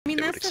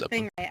would that's the accept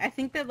thing, them. right? I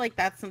think that like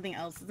that's something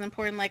else that's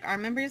important. Like our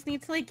members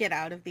need to like get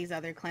out of these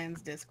other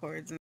clans'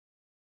 discords. And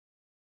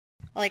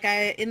like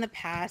in the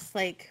past,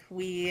 like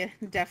we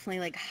definitely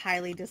like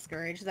highly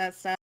discouraged that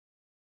stuff.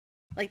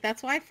 Like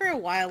that's why for a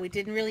while we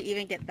didn't really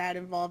even get that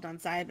involved on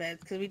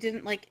Cybets because we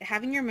didn't like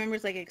having your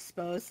members like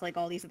exposed to, like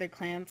all these other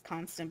clans'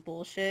 constant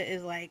bullshit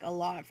is like a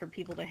lot for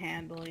people to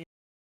handle. You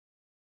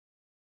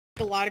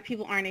know? A lot of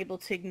people aren't able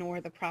to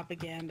ignore the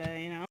propaganda,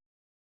 you know.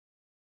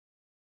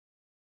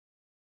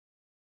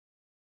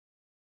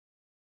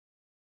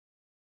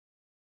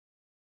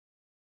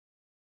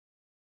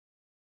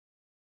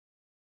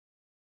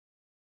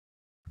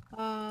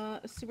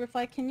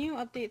 Superfly, can you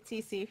update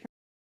CC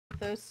for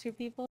those two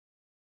people?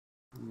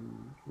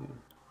 Yeah.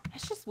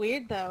 It's just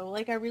weird though.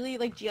 Like I really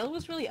like Jill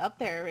was really up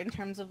there in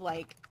terms of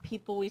like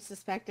people we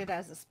suspected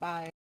as a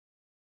spy.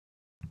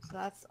 So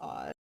that's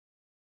odd.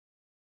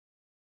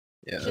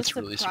 Yeah, It's that's just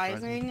really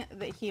surprising.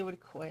 that he would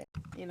quit,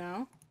 you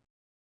know?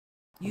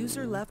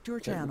 User left your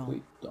channel.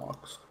 Technically,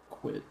 Docs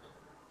quit,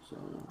 so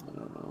I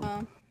don't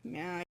know.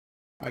 Yeah.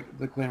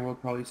 The clan will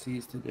probably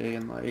sees today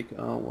and like,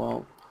 oh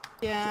well.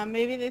 Yeah,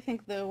 maybe they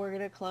think that we're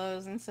gonna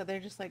close and so they're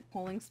just like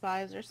pulling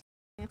spies or something.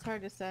 It's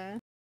hard to say.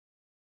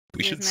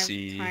 We He should doesn't have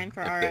see time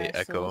for if they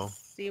RS, so we'll echo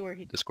see where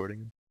he...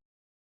 Discording.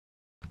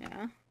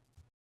 Yeah.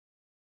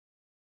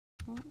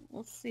 Well,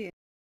 we'll see.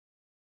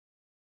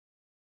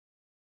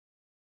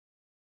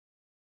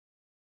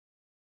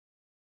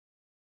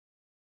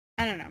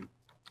 I don't know.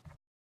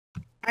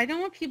 I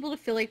don't want people to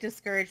feel like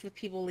discouraged with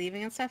people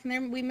leaving and stuff, and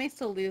there we may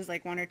still lose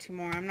like one or two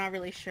more. I'm not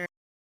really sure.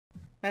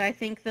 But I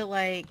think that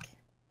like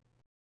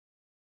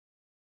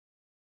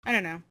I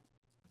don't know.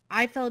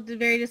 I felt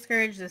very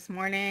discouraged this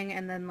morning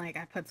and then like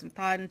I put some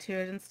thought into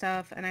it and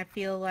stuff, and I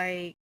feel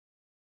like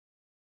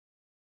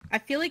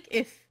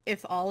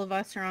if all of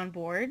us are on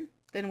board,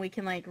 then we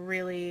can like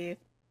really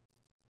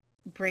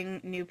bring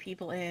new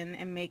people in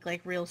and make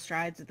like real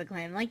strides with the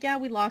clan. Like yeah,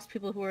 we lost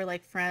people who were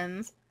like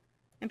friends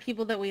and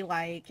people that we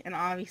like, and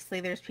obviously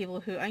there's people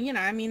who you know,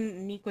 I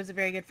mean Neek was a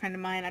very good friend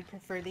of mine. I'd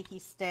prefer that he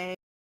stay.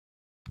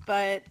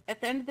 But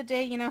at the end of the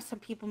day, you know, some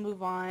people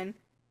move on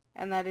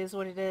and that is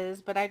what it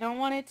is. But I don't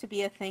want it to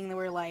be a thing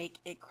where like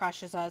it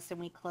crushes us and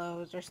we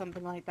close or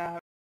something like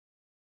that.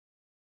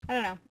 I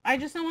don't know. I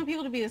just don't want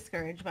people to be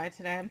discouraged by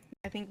today.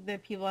 I think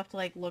that people have to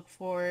like look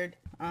forward,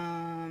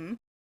 and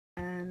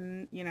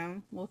you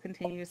know, we'll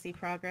continue to see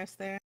progress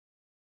there.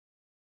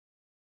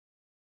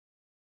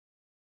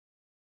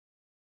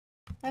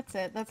 That's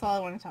it. That's all I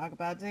want to talk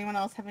about. Does anyone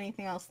else have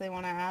anything else they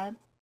want to add?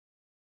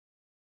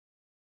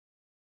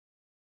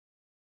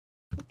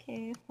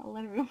 Okay, I'll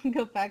let everyone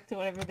go back to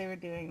whatever they were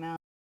doing now.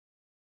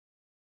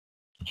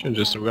 Should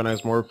just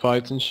organize more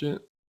fights and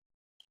shit.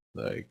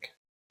 Like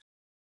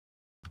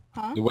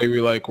Huh? the way we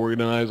like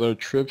organize our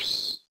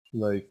trips,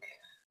 like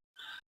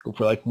go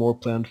for like more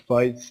planned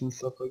fights and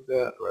stuff like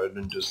that, rather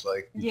than just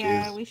like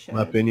Yeah, PKs, we should.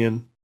 my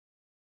opinion.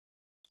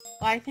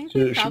 Well, I think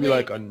Should, we it should probably be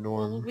like a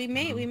norm. we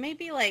may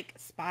be like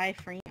spy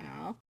free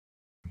now.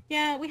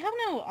 Yeah, we have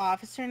no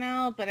officer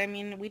now, but I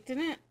mean we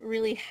didn't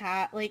really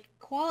have like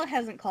Koala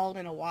hasn't called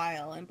in a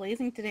while, and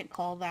Blazing didn't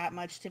call that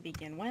much to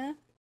begin with.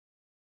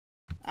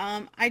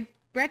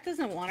 Brett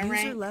doesn't want to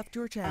User rank. left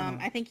your channel.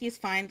 I think he's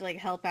fine to like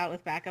help out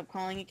with backup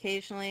calling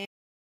occasionally,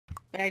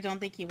 but I don't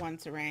think he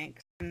wants a rank,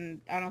 and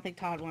I don't think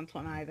Todd wants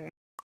one either.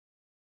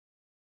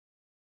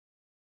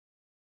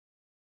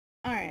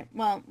 Alright,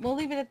 well, we'll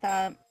leave it at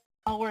that.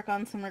 I'll work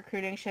on some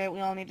recruiting shit.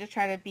 We all need to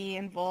try to be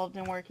involved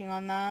in working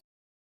on that.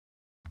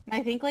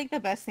 I think like the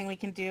best thing we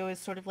can do is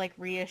sort of like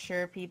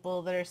reassure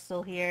people that are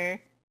still here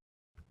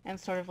and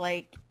sort of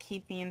like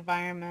keep the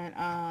environment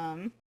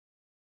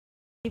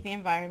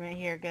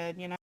here good,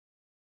 you know?